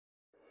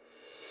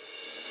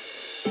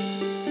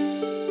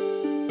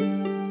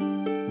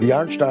the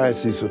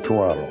Archdiocese of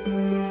Toronto,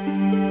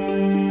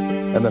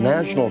 and the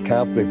National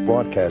Catholic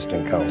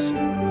Broadcasting Council,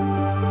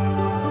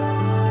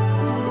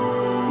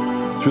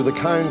 through the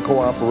kind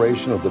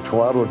cooperation of the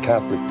Toronto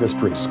Catholic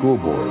District School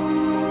Board,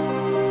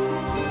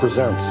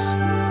 presents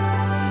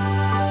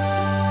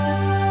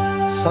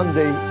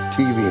Sunday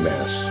TV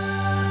Mass.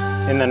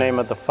 In the name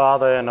of the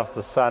Father, and of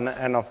the Son,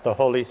 and of the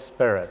Holy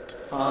Spirit.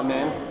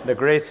 Amen. The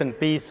grace and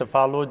peace of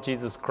our Lord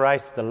Jesus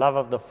Christ, the love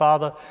of the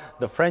Father,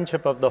 the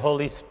friendship of the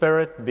Holy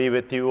Spirit be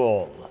with you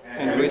all.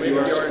 And with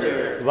your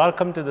spirit.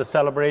 Welcome to the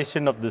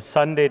celebration of the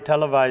Sunday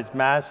televised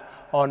Mass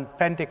on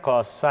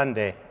Pentecost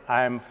Sunday.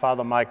 I am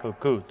Father Michael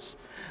Coots.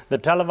 The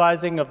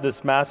televising of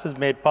this Mass is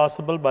made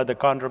possible by the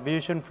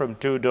contribution from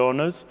two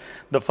donors.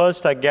 The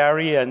first are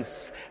Gary and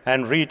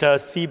Rita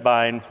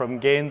Seabine from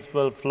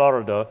Gainesville,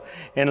 Florida,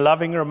 in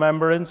loving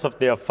remembrance of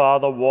their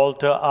father,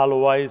 Walter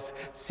Alois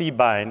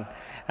Seabine,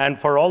 and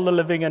for all the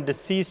living and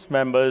deceased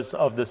members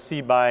of the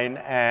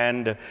Seabine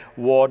and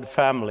Ward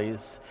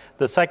families.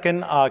 The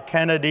second are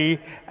Kennedy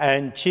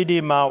and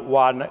Chidima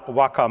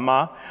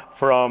Wakama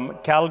from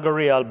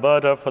Calgary,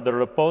 Alberta, for the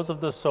repose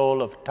of the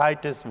soul of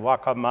Titus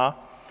Wakama,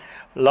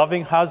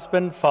 loving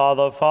husband,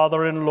 father,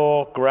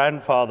 father-in-law,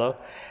 grandfather,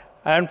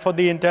 and for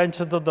the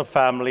intentions of the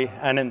family,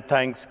 and in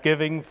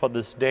thanksgiving for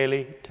this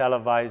daily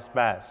televised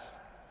Mass.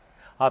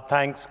 Our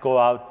thanks go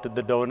out to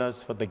the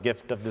donors for the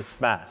gift of this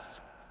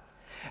Mass.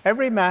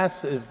 Every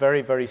Mass is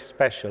very, very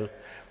special,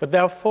 but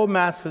there are 4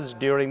 Masses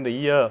during the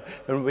year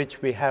in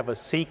which we have a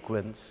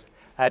sequence.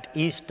 At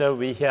Easter,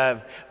 we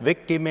have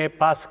Victime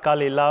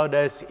Pascali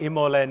Laudes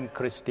Imolen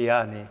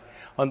Christiani.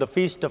 On the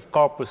Feast of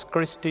Corpus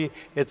Christi,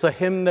 it's a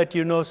hymn that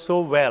you know so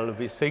well.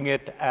 We sing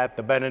it at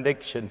the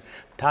benediction,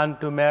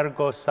 Tantum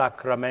ergo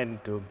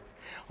sacramentum.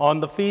 On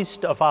the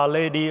Feast of Our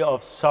Lady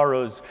of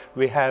Sorrows,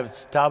 we have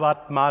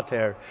Stabat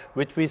Mater,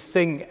 which we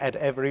sing at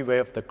every way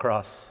of the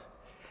cross.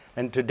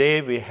 And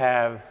today we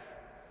have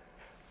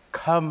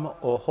Come,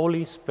 O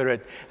Holy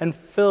Spirit, and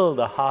fill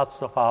the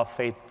hearts of our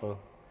faithful.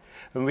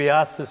 And we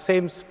ask the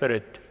same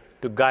Spirit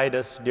to guide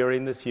us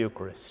during this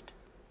Eucharist.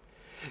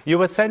 You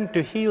were sent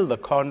to heal the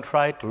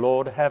contrite.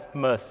 Lord, have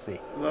mercy.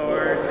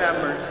 Lord,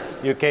 have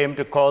mercy. You came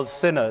to call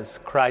sinners.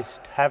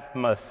 Christ, have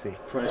mercy.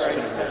 Christ,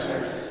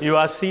 have mercy. You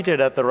are seated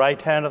at the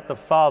right hand of the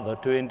Father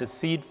to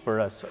intercede for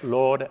us.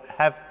 Lord,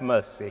 have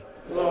mercy.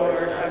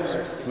 Lord, have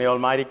mercy. May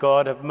Almighty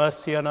God have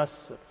mercy on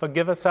us,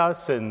 forgive us our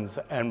sins,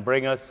 and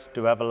bring us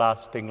to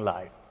everlasting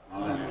life.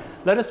 Amen.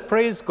 Let us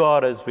praise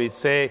God as we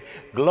say,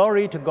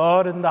 Glory to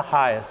God in the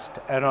highest,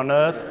 and on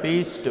earth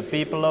peace to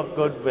people of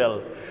good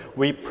will.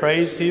 We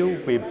praise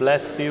you, we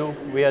bless you,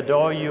 we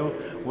adore you,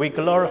 we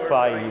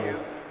glorify you.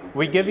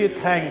 We give you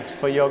thanks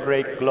for your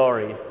great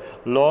glory.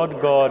 Lord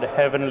God,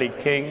 heavenly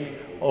King,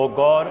 O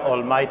God,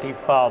 almighty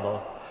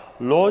Father,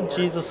 Lord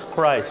Jesus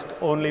Christ,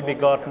 only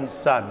begotten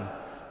Son,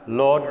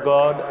 Lord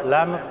God,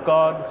 Lamb of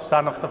God,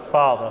 Son of the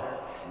Father,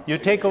 you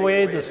take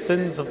away the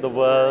sins of the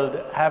world,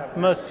 have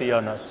mercy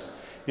on us.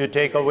 You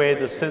take away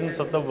the sins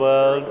of the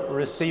world,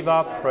 receive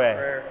our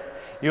prayer.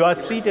 You are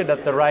seated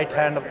at the right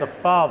hand of the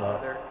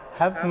Father,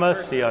 have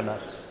mercy on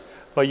us.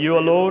 For you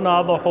alone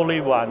are the Holy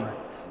One,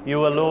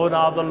 you alone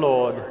are the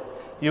Lord,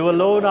 you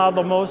alone are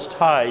the Most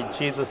High,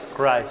 Jesus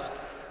Christ,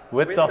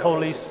 with the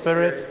Holy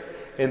Spirit,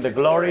 in the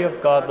glory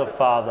of God the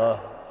Father.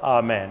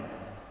 Amen.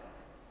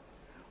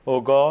 O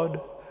God,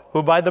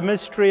 who by the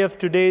mystery of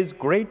today's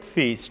great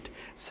feast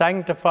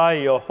sanctify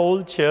your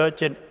whole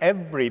church and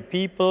every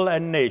people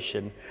and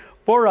nation,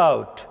 pour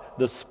out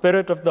the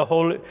Spirit of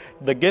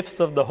the gifts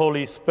of the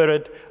Holy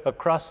Spirit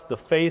across the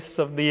face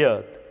of the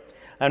earth.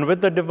 And with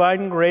the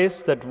divine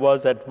grace that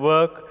was at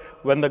work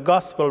when the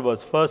gospel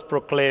was first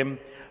proclaimed,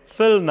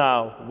 fill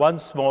now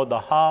once more the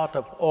heart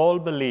of all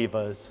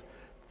believers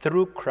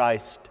through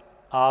Christ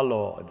our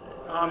Lord.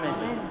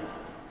 Amen.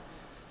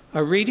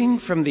 A reading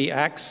from the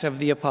Acts of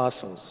the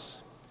Apostles.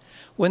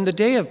 When the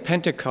day of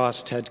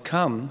Pentecost had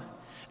come,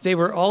 they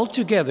were all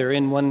together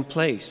in one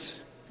place.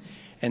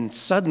 And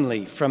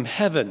suddenly from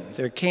heaven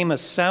there came a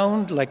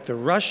sound like the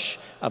rush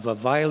of a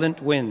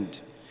violent wind,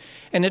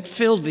 and it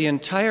filled the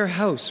entire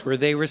house where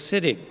they were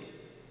sitting.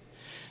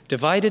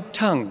 Divided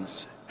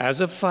tongues, as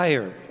of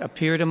fire,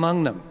 appeared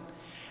among them,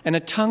 and a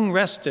tongue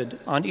rested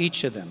on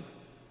each of them.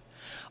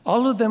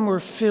 All of them were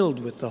filled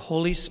with the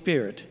Holy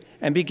Spirit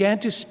and began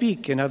to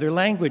speak in other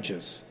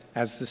languages,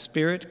 as the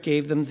Spirit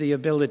gave them the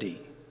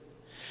ability.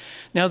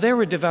 Now there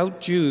were devout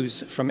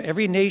Jews from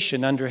every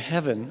nation under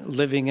heaven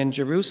living in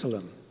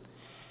Jerusalem.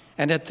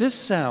 And at this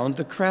sound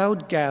the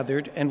crowd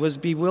gathered and was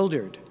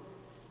bewildered,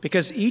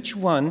 because each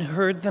one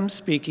heard them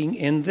speaking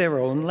in their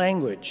own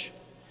language.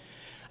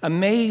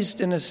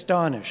 Amazed and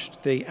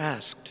astonished, they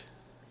asked,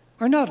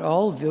 Are not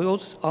all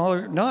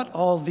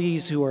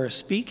these who are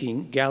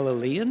speaking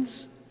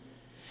Galileans?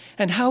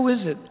 And how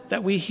is it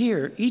that we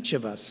hear, each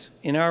of us,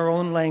 in our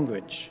own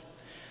language?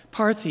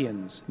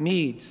 Parthians,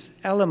 Medes,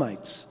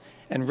 Elamites,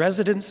 and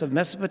residents of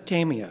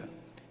Mesopotamia,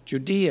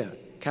 Judea,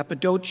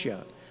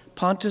 Cappadocia,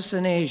 Pontus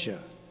and Asia,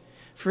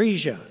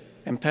 Phrygia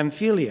and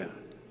Pamphylia,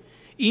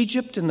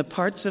 Egypt and the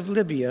parts of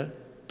Libya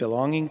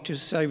belonging to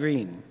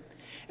Cyrene,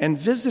 and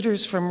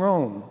visitors from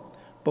Rome,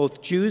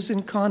 both Jews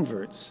and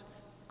converts,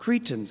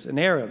 Cretans and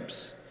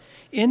Arabs.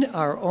 In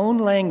our own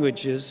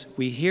languages,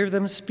 we hear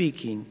them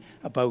speaking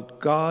about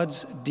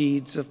God's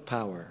deeds of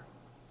power.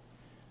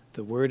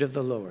 The word of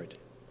the Lord.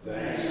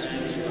 Thanks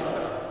be to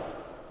God.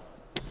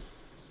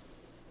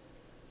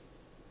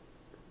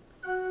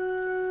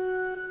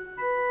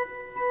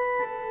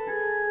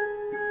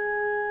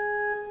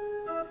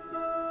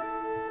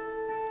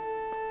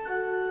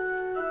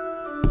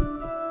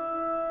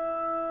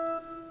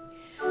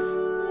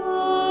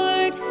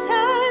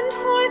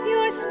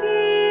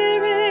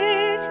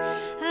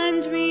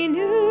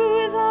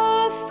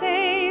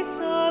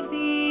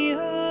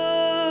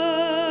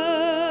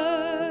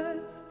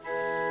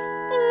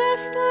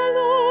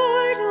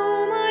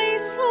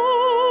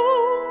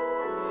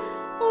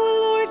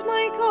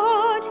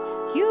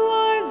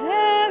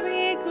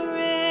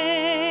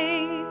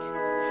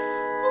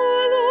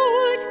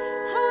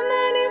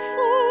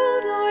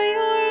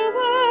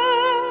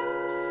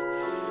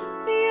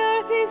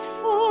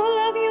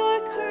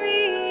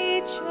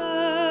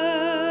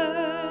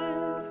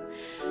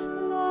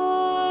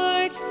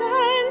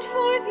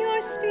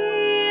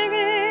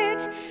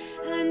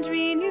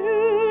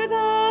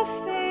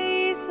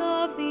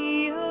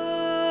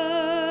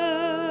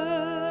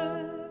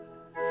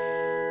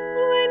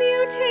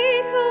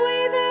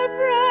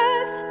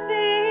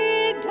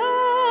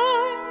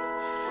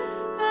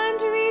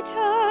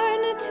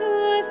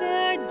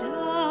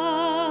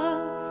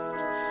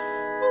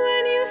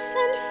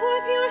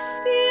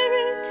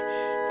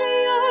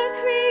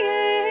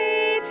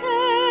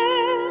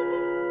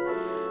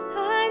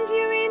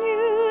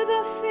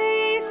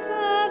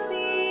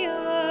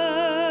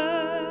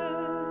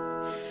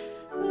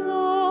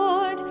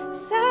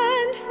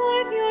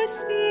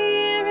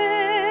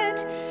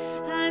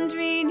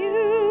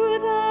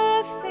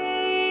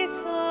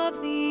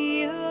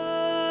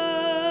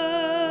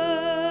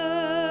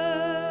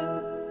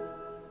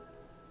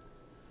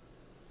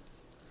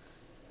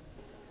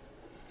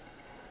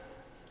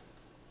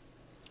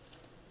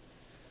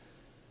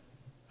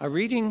 A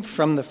reading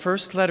from the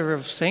first letter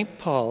of St.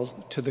 Paul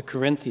to the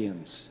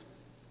Corinthians.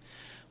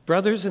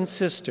 Brothers and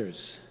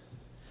sisters,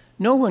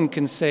 no one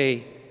can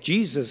say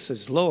Jesus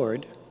is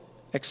Lord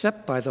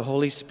except by the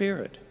Holy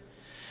Spirit.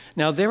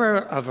 Now there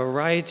are a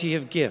variety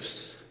of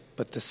gifts,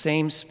 but the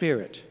same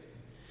Spirit.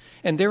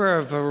 And there are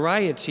a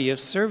variety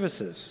of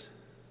services,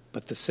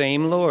 but the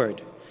same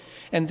Lord.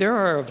 And there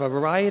are a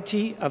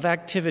variety of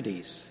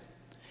activities,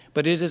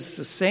 but it is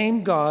the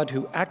same God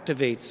who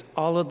activates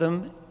all of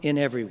them in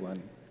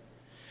everyone.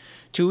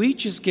 To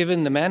each is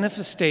given the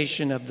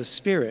manifestation of the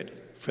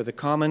Spirit for the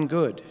common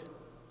good.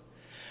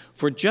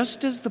 For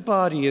just as the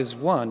body is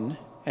one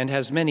and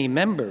has many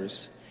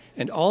members,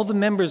 and all the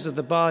members of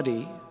the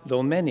body,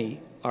 though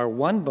many, are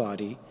one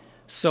body,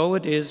 so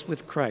it is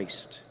with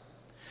Christ.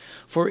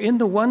 For in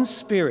the one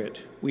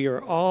Spirit we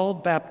are all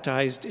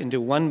baptized into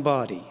one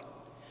body,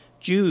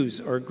 Jews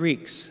or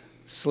Greeks,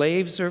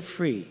 slaves or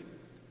free,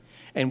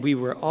 and we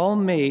were all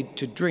made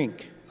to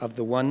drink of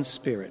the one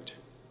Spirit.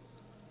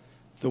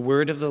 The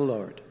word of the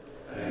Lord.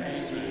 Thanks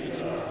be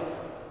to God.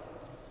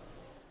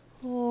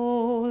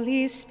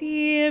 Holy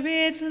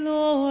Spirit,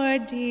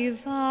 Lord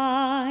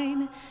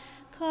divine,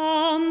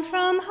 come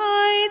from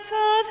heights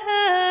of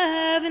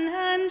heaven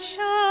and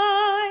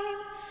shine.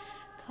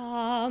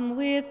 Come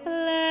with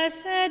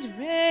blessed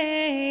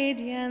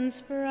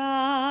radiance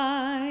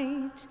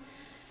bright.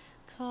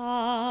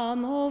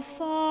 Come, O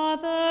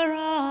Father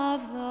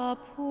of the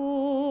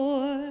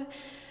poor,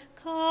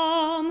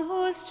 come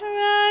whose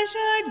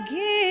treasured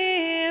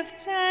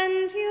gifts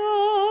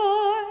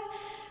endure.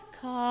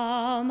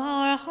 Come,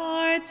 our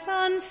heart's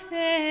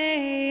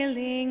unfailing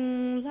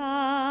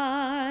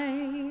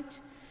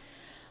light.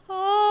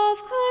 Of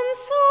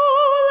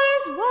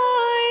consolers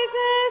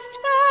wisest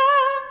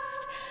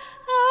best,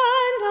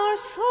 and our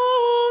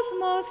soul's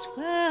most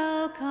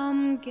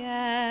welcome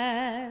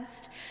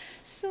guest,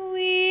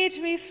 sweet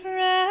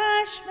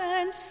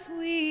refreshment,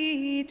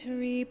 sweet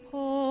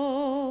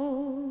repose.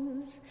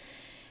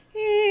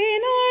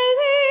 In our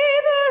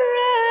labor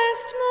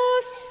rest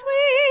most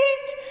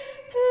sweet,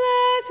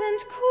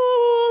 pleasant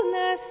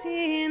coolness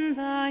in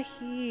the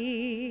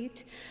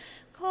heat,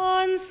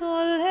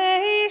 consolation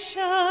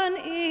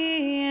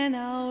in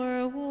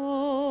our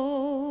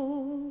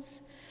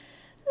woes.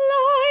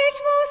 Light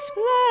most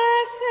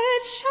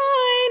blessed,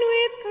 shine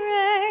with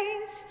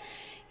grace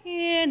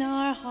in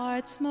our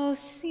heart's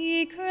most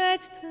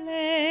secret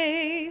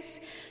place.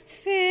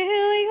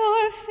 Fill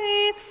your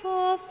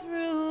faithful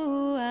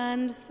through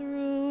and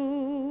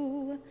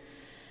through.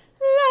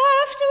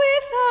 Left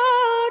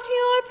without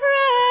your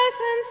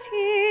presence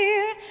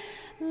here,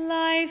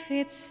 life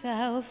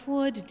itself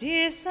would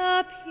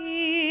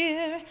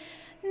disappear.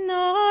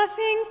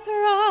 Nothing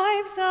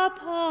thrives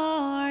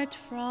apart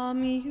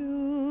from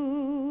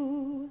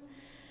you.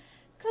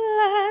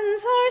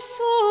 Cleanse our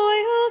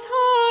soiled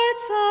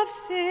hearts of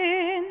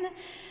sin,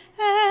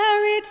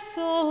 arid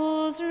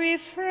souls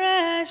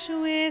refresh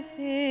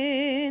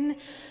within,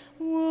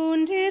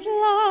 wounded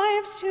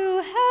lives lives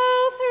to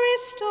health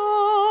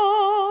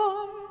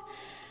restore.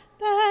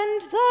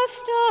 Bend the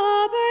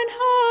stubborn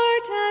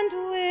heart and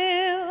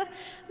will,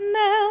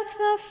 melt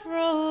the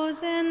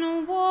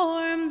frozen,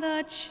 warm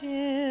the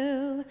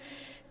chill.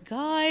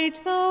 Guide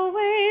the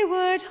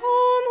wayward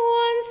home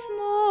once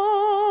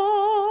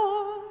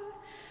more.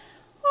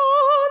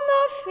 On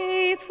the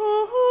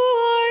faithful who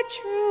are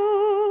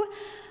true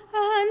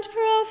and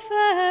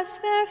profess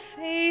their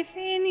faith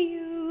in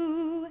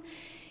you,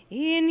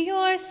 in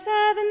your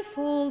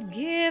sevenfold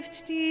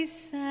gift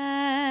descend.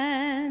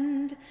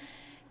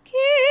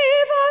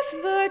 Give us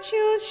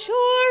virtue's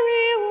sure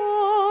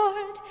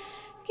reward.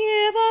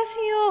 Give us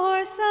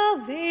your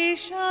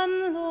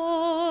salvation,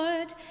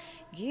 Lord.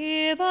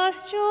 Give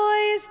us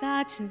joys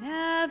that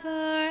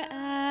never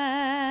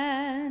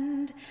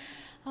end.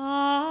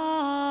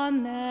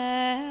 Amen.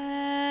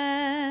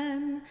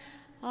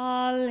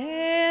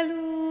 Alleluia.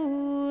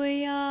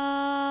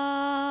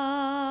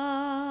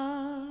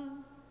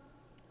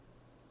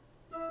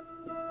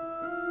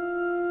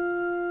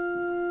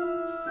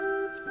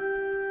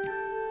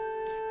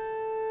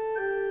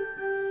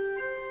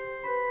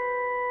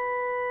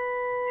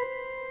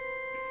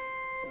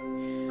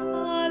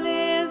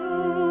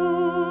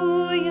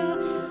 Alleluia,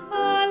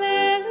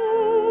 alleluia,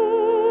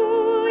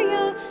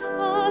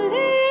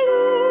 alleluia.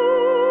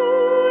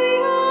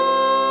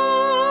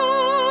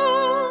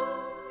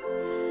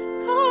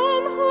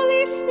 Come,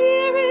 Holy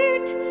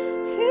Spirit,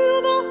 fill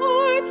the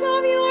hearts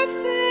of your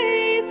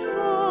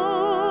faithful,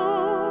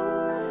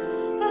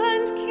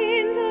 and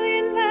kindle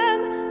in them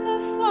the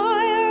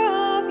fire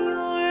of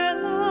your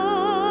love.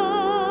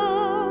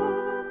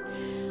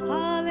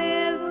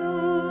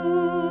 Alleluia,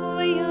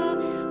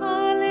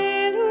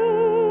 alleluia,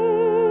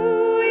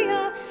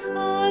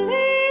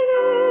 alleluia.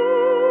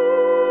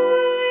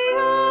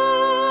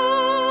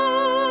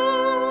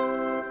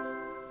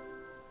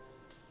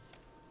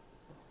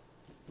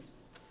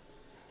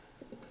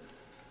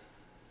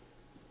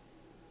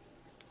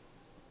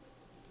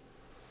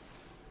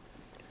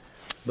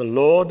 The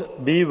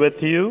Lord be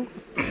with you.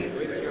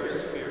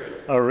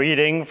 A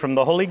reading from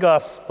the Holy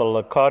Gospel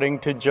according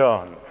to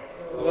John.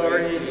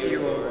 Glory to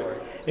you, O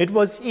Lord. It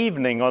was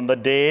evening on the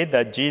day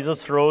that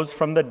Jesus rose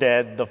from the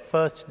dead, the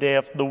first day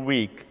of the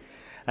week,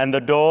 and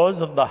the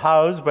doors of the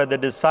house where the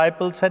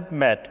disciples had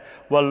met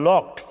were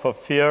locked for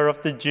fear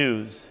of the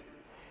Jews.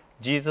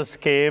 Jesus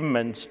came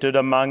and stood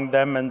among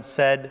them and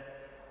said,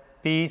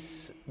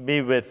 "Peace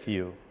be with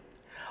you."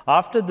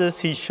 After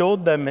this, he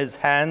showed them his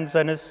hands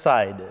and his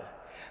side.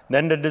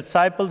 Then the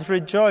disciples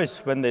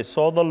rejoiced when they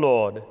saw the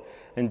Lord,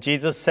 and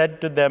Jesus said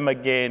to them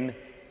again,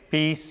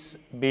 "Peace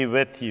be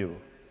with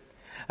you.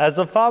 As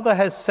the Father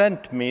has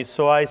sent me,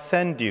 so I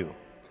send you."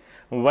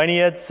 When he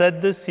had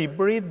said this, he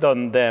breathed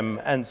on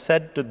them and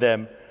said to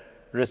them,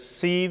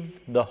 "Receive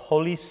the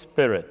Holy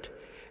Spirit.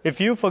 If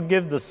you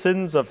forgive the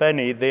sins of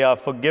any, they are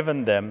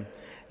forgiven them.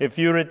 If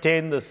you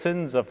retain the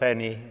sins of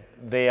any,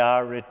 they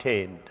are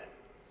retained."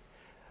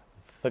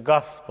 The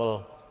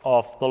Gospel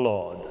of the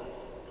Lord.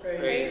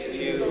 Praise to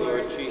you,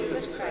 Lord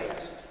Jesus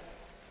Christ.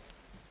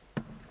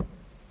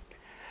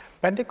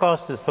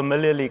 Pentecost is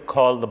familiarly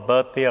called the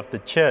birthday of the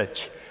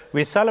church.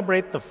 We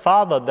celebrate the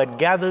Father that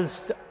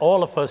gathers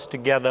all of us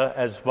together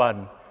as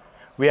one.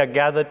 We are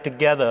gathered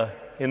together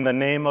in the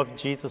name of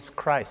Jesus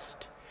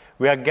Christ.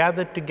 We are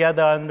gathered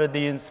together under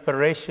the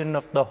inspiration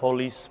of the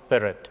Holy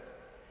Spirit.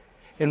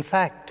 In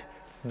fact,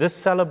 this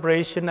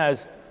celebration,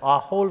 as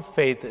our whole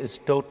faith, is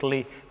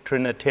totally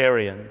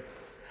Trinitarian.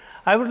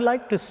 I would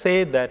like to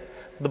say that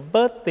the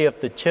birthday of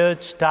the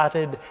church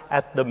started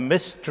at the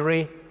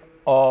mystery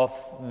of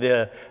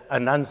the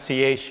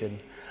Annunciation.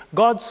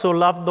 God so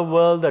loved the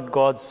world that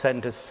God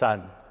sent his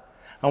Son.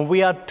 And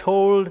we are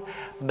told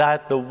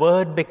that the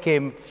Word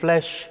became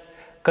flesh,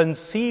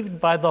 conceived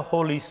by the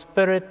Holy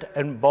Spirit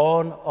and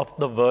born of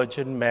the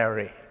Virgin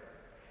Mary.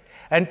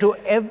 And to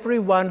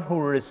everyone who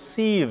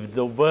received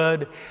the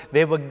Word,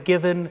 they were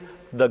given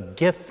the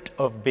gift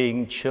of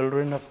being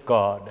children of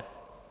God.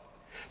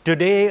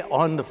 Today,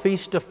 on the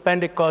Feast of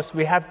Pentecost,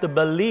 we have the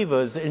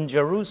believers in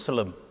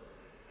Jerusalem,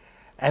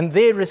 and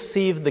they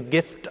received the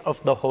gift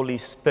of the Holy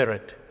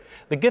Spirit.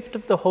 The gift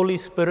of the Holy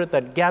Spirit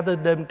that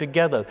gathered them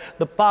together,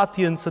 the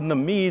Parthians and the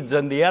Medes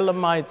and the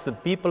Elamites, the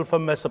people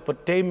from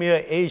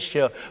Mesopotamia,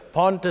 Asia,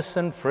 Pontus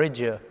and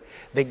Phrygia.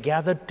 They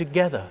gathered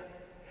together,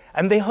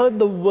 and they heard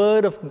the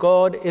word of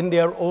God in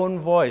their own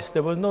voice.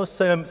 There was no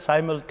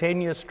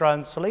simultaneous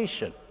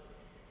translation.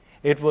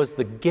 It was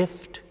the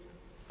gift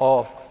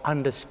of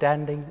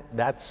understanding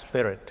that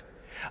Spirit.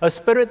 A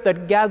Spirit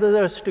that gathers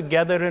us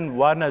together in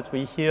one, as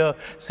we hear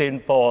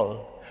St.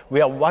 Paul. We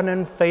are one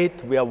in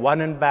faith, we are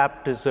one in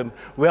baptism,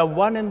 we are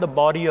one in the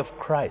body of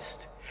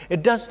Christ.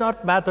 It does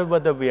not matter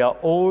whether we are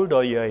old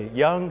or we are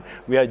young,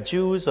 we are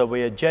Jews or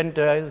we are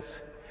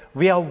Gentiles.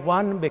 We are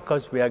one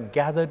because we are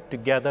gathered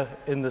together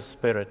in the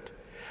Spirit.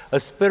 A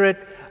Spirit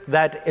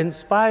that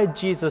inspired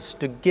Jesus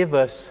to give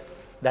us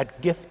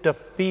that gift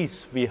of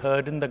peace we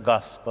heard in the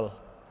Gospel.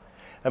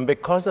 And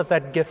because of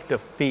that gift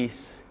of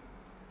peace,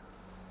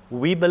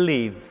 we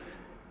believe,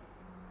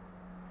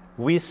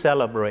 we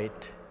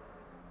celebrate,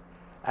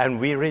 and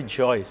we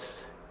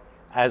rejoice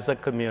as a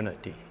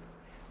community.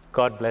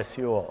 God bless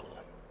you all.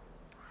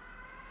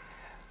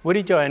 Would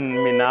you join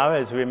me now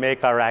as we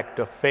make our act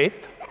of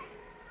faith?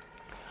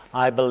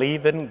 I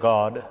believe in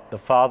God, the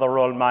Father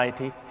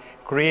Almighty,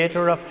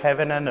 creator of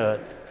heaven and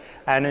earth,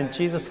 and in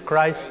Jesus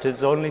Christ,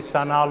 his only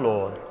Son, our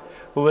Lord,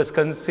 who was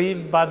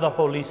conceived by the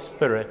Holy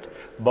Spirit,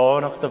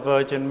 born of the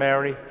Virgin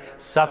Mary,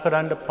 suffered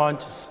under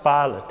Pontius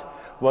Pilate,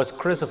 was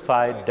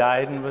crucified,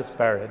 died, and was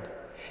buried.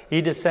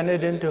 He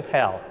descended into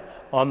hell.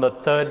 On the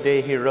third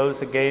day he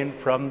rose again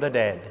from the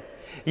dead.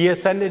 He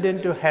ascended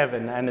into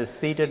heaven and is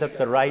seated at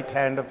the right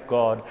hand of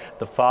God,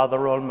 the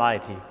Father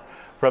Almighty.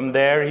 From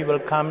there he will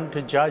come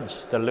to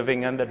judge the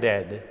living and the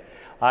dead.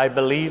 I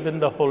believe in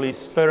the Holy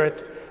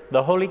Spirit,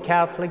 the Holy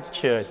Catholic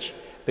Church,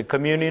 the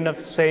communion of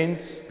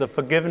saints, the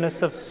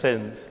forgiveness of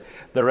sins,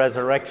 the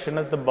resurrection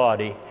of the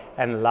body,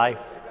 and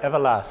life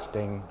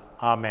everlasting.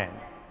 Amen.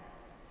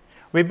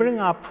 We bring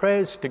our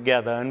prayers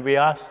together and we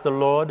ask the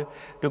Lord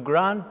to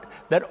grant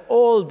that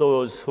all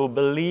those who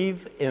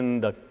believe in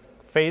the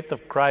faith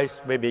of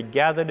Christ may be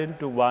gathered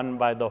into one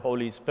by the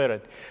Holy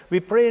Spirit. We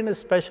pray in a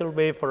special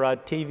way for our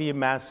TV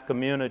Mass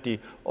community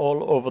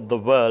all over the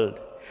world.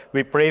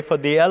 We pray for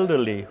the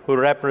elderly who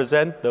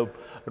represent the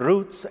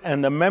roots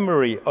and the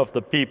memory of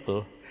the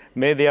people.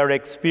 May their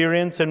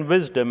experience and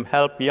wisdom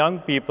help young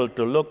people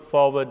to look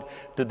forward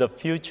to the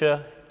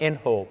future in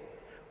hope.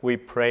 We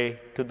pray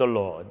to the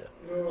Lord.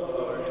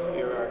 Lord,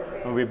 hear our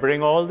prayer. And we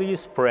bring all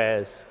these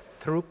prayers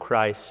through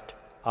Christ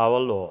our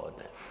Lord.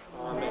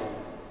 Amen.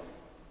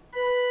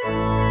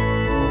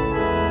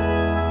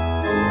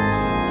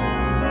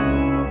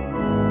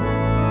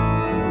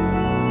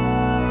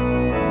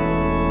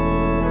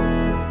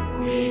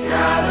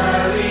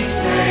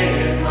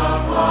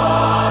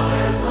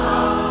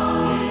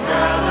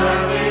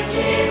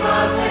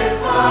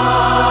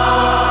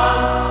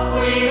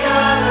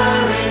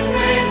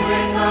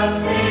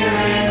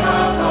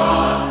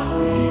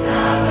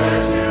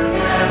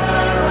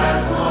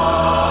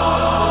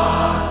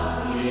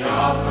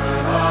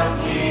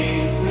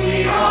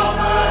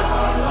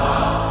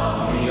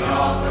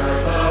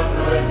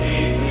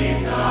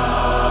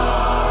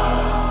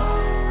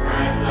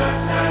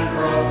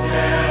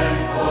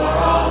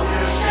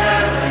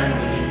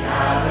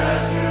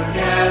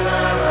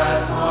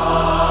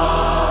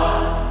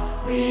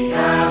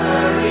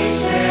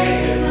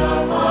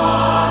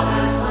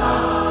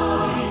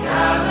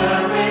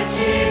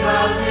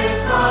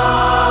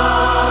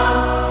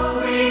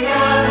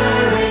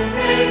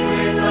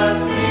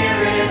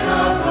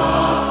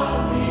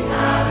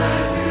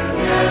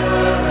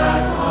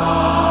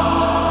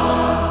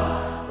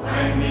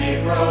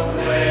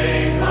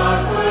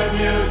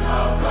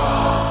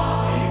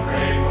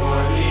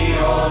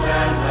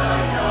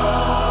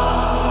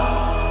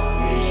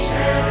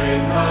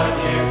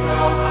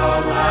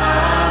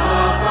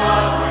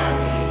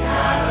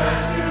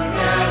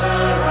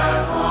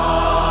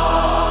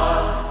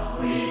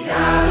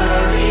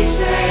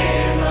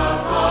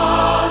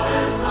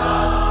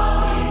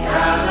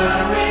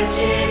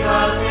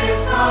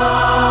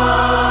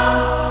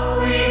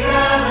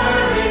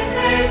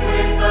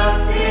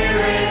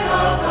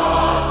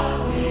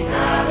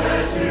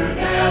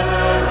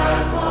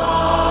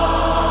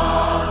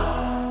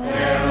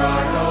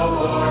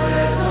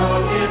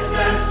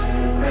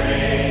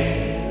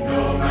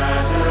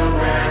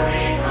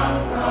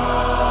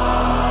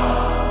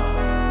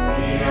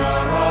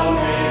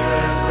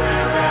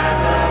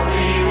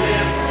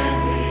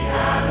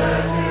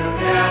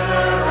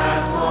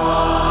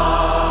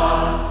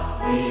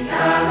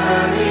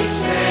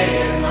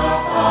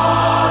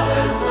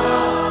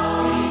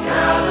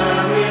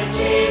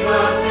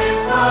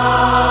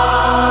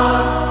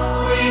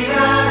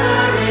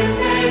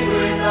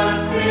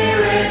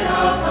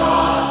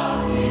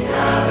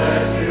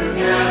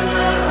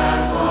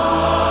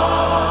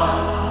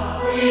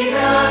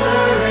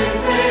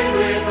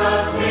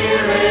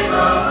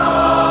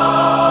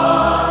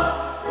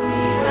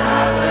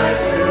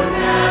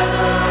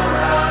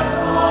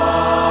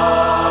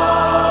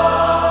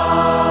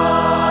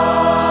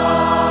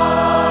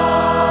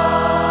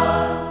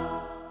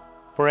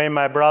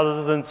 My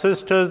brothers and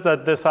sisters,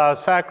 that this our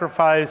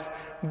sacrifice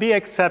be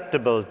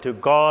acceptable to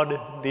God,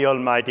 the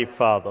Almighty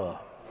Father.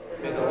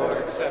 May the Lord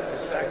accept the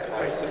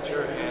sacrifice at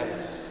your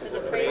hands for the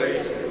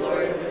praise and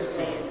glory of his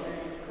name,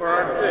 for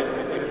our good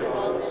and the good of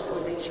all his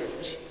holy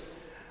church.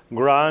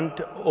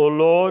 Grant, O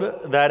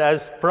Lord, that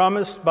as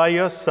promised by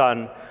your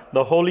Son,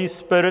 the Holy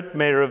Spirit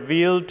may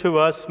reveal to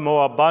us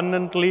more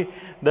abundantly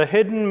the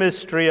hidden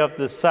mystery of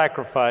this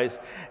sacrifice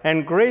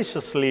and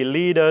graciously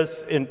lead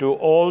us into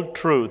all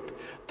truth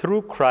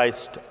through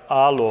Christ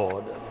our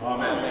Lord.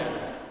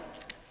 Amen.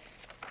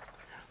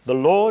 The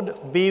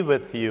Lord be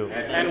with you.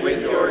 And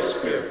with your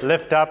spirit.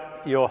 Lift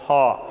up your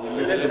hearts.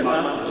 Lift them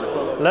up to the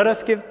Lord. Let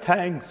us give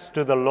thanks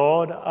to the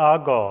Lord our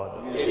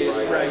God. It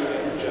is right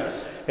and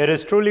just. It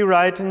is truly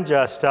right and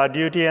just, our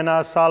duty and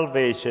our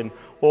salvation,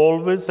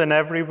 always and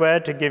everywhere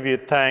to give you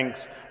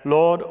thanks,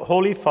 Lord,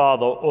 Holy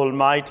Father,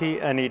 Almighty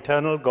and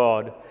eternal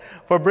God.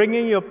 For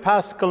bringing your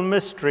Paschal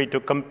mystery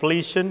to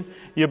completion,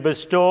 you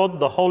bestowed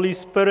the Holy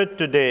Spirit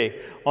today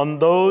on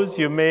those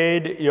you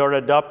made your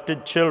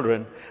adopted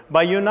children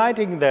by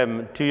uniting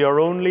them to your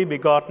only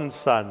begotten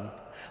Son.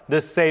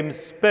 This same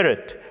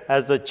Spirit,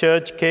 as the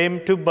Church came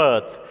to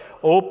birth,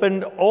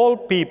 opened all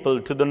people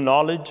to the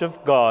knowledge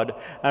of God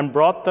and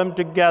brought them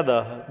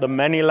together, the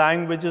many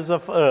languages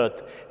of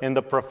earth, in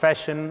the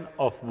profession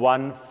of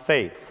one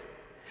faith.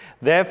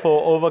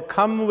 Therefore,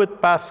 overcome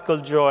with paschal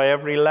joy,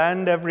 every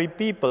land, every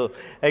people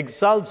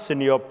exults in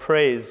your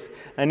praise,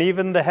 and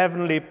even the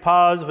heavenly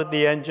powers with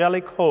the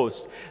angelic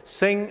host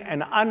sing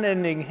an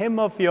unending hymn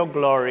of your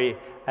glory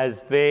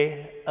as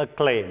they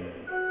acclaim.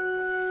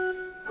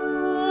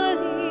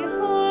 Holy,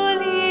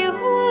 holy,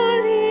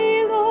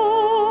 holy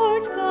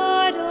Lord,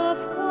 God of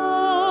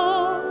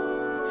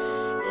hosts,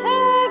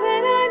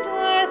 heaven and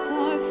earth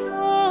are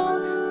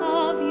full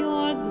of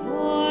your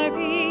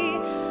glory.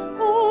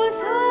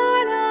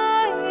 Hosanna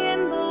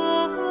in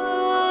the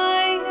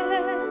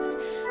highest.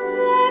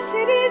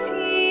 Blessed is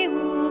he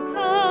who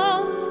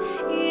comes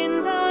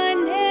in the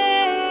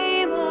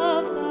name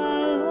of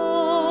the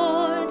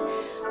Lord.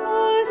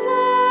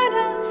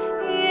 Hosanna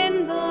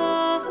in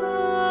the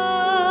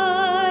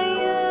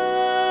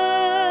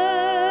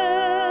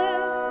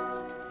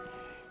highest.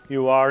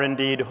 You are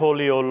indeed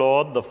holy, O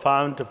Lord, the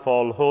fount of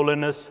all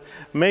holiness.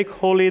 Make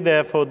holy,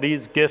 therefore,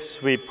 these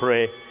gifts, we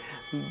pray,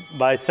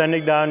 by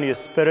sending down your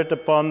Spirit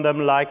upon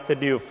them like the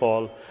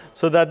dewfall,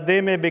 so that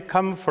they may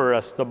become for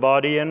us the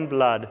body and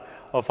blood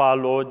of our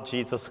Lord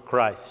Jesus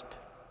Christ.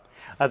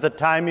 At the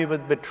time he was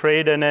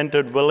betrayed and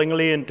entered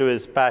willingly into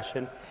his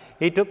passion,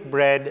 he took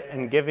bread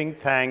and, giving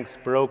thanks,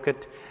 broke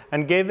it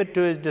and gave it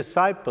to his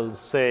disciples,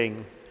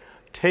 saying,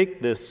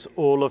 "Take this,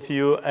 all of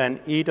you, and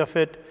eat of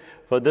it,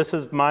 for this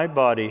is my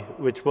body,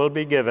 which will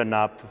be given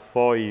up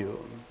for you."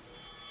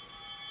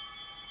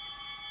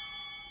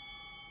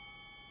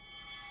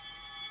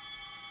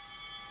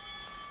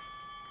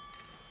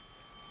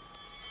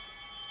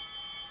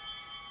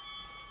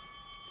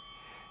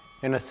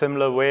 In a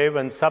similar way,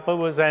 when supper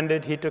was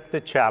ended, he took the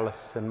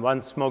chalice, and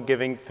once more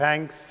giving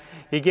thanks,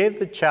 he gave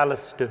the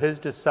chalice to his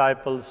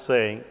disciples,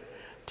 saying,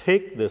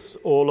 "Take this,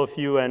 all of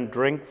you, and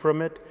drink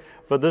from it,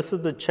 for this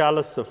is the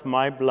chalice of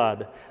my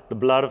blood, the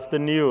blood of the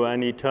new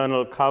and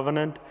eternal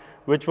covenant,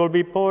 which will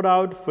be poured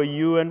out for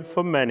you and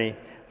for many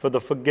for the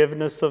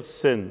forgiveness of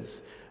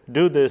sins.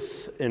 Do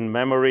this in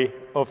memory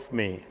of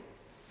me."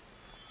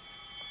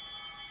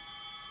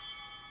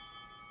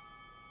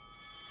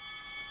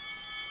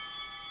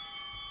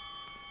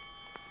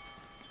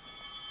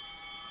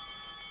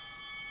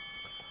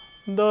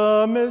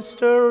 The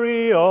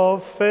mystery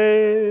of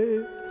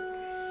faith.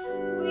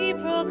 We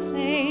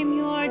proclaim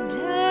your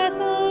death,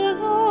 O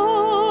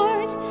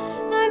Lord,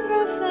 and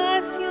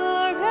profess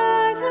your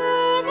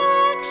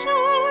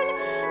resurrection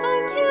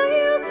until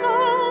you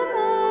come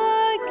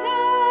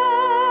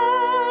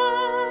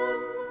again.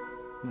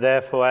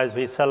 Therefore, as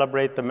we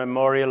celebrate the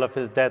memorial of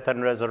his death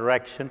and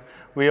resurrection,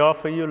 we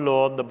offer you,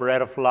 Lord, the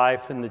bread of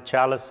life and the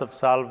chalice of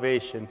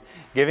salvation,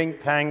 giving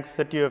thanks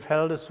that you have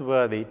held us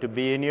worthy to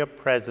be in your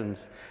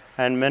presence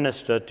and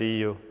minister to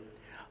you.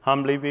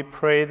 Humbly we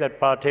pray that,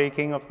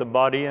 partaking of the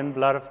body and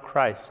blood of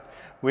Christ,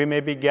 we may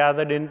be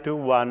gathered into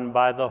one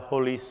by the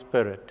Holy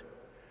Spirit.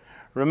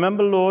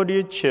 Remember, Lord,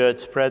 your church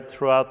spread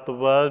throughout the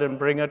world and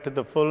bring her to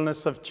the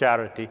fullness of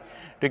charity,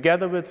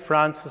 together with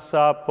Francis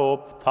our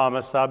Pope,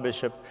 Thomas our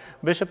Bishop,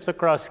 bishops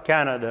across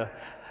Canada,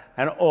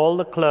 and all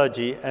the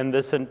clergy and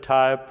this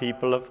entire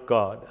people of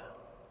God.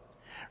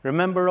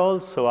 Remember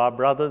also our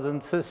brothers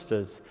and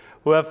sisters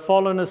who have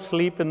fallen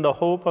asleep in the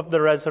hope of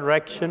the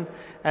resurrection,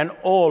 and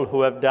all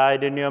who have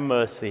died in your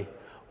mercy.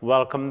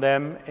 Welcome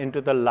them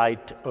into the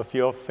light of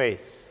your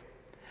face.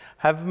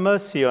 Have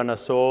mercy on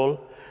us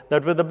all,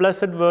 that with the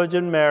Blessed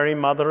Virgin Mary,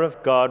 Mother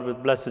of God,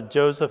 with blessed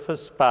Joseph, her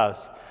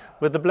spouse,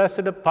 with the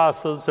blessed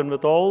apostles, and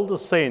with all the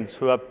saints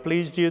who have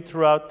pleased you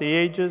throughout the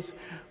ages,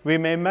 we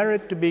may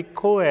merit to be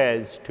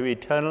co-heirs to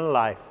eternal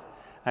life,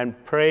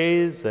 and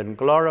praise and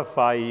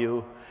glorify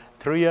you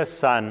through your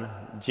Son,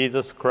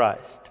 Jesus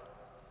Christ.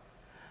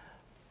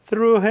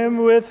 Through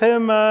him, with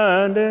him,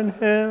 and in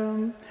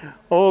him,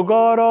 O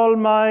God,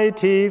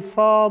 Almighty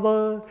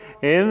Father,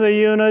 in the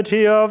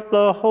unity of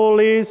the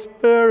Holy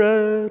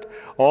Spirit,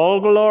 all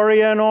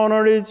glory and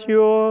honor is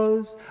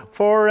yours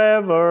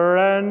forever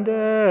and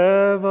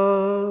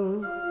ever.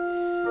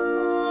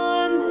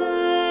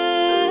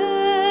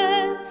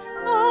 Amen.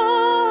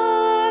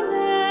 Amen. Amen.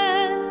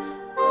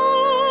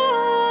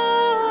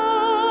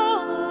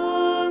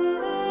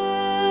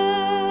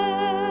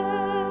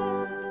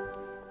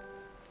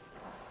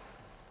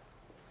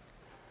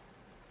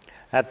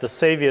 At the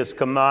Savior's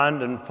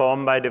command,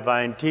 informed by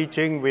divine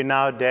teaching, we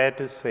now dare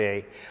to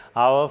say,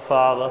 Our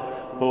Father,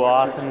 who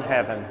art in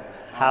heaven,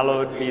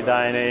 hallowed be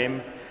thy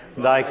name.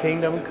 Thy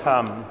kingdom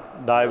come,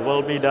 thy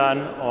will be done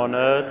on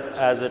earth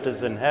as it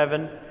is in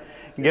heaven.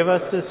 Give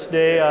us this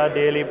day our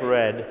daily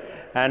bread,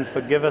 and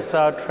forgive us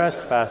our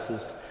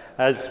trespasses,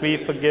 as we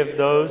forgive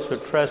those who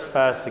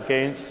trespass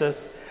against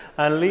us.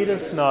 And lead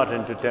us not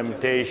into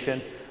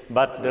temptation,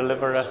 but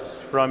deliver us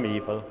from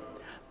evil.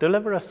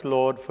 Deliver us,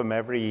 Lord, from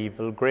every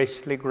evil.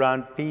 Graciously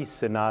grant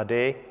peace in our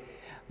day,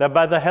 that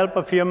by the help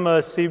of your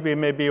mercy we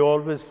may be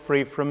always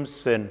free from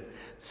sin,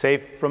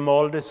 safe from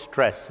all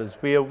distress, as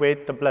we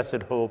await the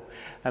blessed hope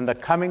and the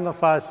coming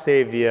of our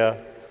Savior,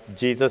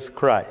 Jesus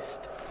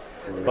Christ.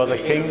 For the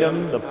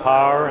kingdom, the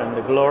power, and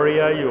the glory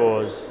are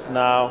yours,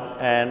 now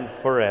and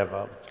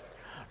forever.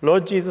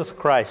 Lord Jesus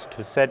Christ,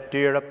 who said to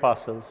your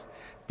apostles,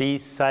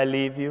 "Peace I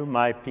leave you,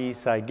 my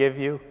peace I give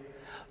you,"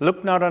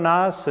 look not on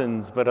our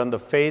sins, but on the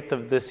faith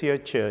of this your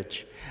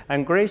church,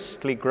 and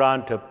graciously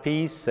grant her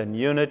peace and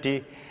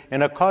unity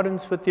in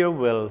accordance with your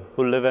will,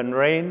 who live and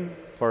reign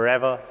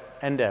forever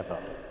and ever.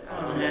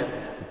 Amen.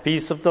 The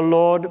peace of the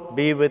Lord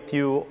be with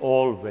you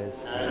always.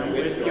 And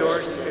with your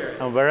spirit.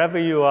 And wherever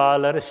you are,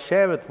 let us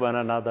share with one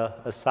another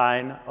a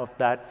sign of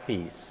that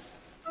peace.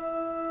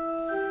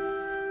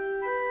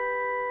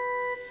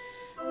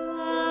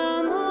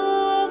 Lamb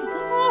of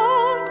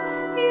God,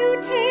 you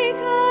take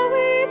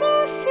away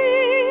the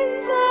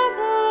sins of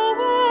the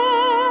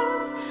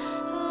world.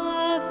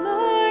 Have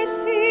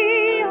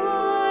mercy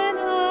on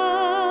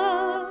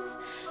us.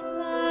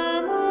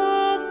 Lamb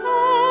of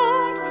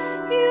God,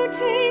 you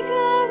take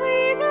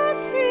away the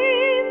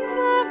sins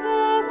of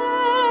the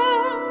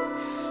world.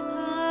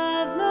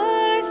 Have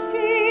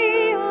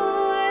mercy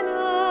on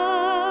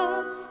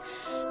us.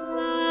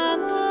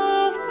 Lamb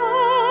of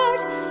God,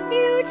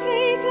 you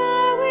take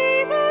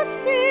away the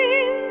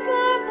sins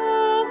of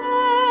the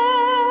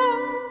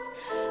world.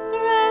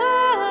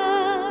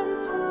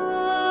 Grant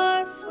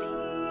us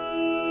peace.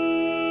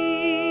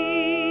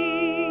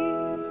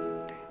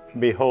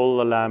 Behold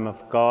the Lamb of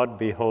God,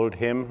 behold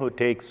him who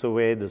takes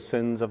away the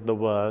sins of the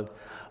world.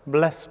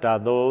 Blessed are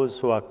those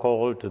who are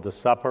called to the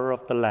supper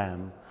of the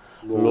Lamb.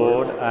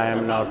 Lord, I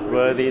am not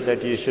worthy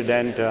that you should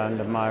enter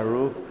under my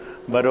roof,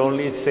 but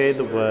only say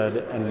the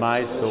word, and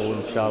my soul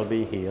shall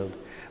be healed.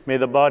 May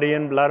the body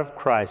and blood of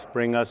Christ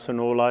bring us and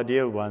all our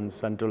dear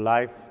ones unto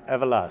life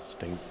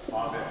everlasting.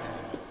 Amen.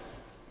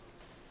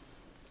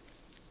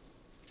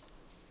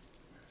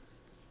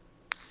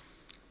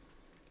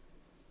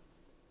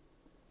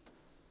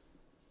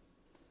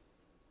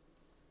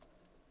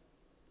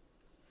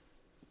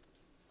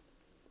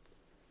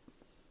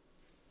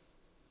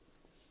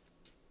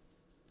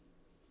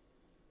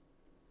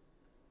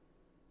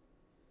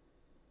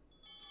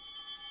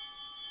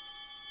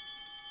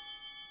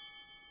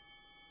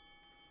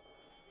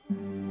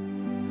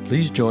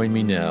 Please join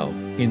me now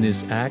in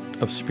this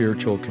act of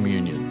spiritual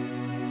communion.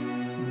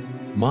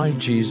 My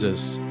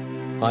Jesus,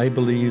 I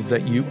believe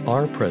that you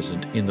are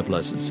present in the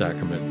Blessed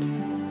Sacrament.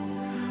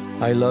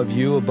 I love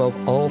you above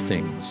all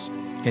things,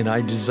 and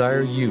I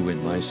desire you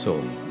in my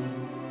soul.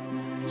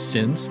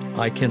 Since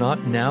I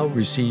cannot now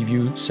receive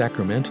you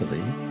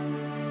sacramentally,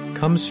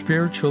 come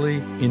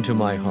spiritually into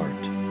my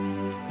heart,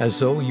 as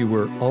though you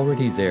were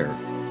already there.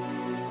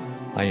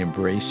 I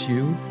embrace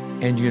you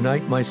and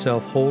unite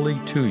myself wholly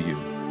to you.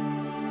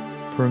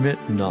 Permit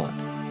not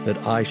that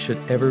I should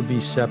ever be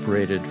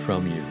separated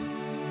from you.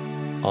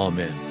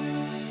 Amen.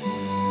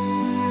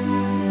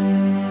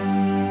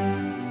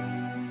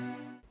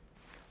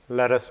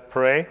 Let us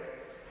pray.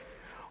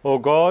 O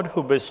God,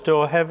 who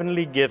bestow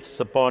heavenly gifts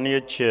upon your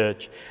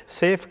church,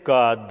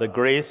 safeguard the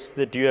grace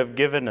that you have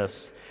given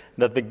us,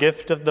 that the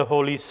gift of the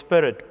Holy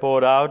Spirit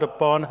poured out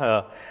upon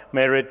her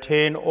may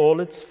retain all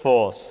its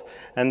force,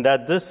 and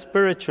that this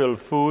spiritual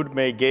food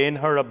may gain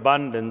her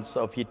abundance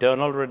of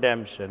eternal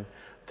redemption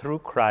through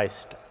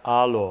Christ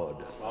our Lord.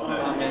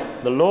 Amen.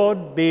 The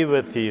Lord be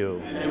with you.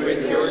 And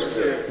with your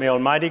spirit. May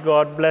Almighty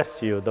God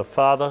bless you, the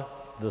Father,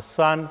 the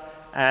Son,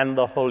 and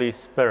the Holy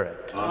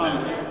Spirit.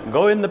 Amen.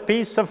 Go in the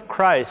peace of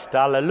Christ.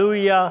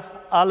 Alleluia,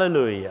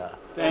 alleluia.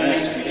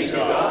 Thanks be to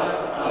God.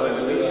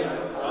 Alleluia,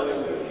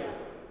 alleluia.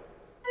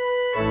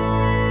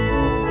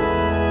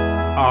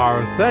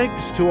 Our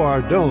thanks to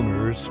our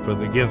donors for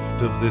the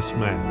gift of this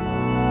Mass.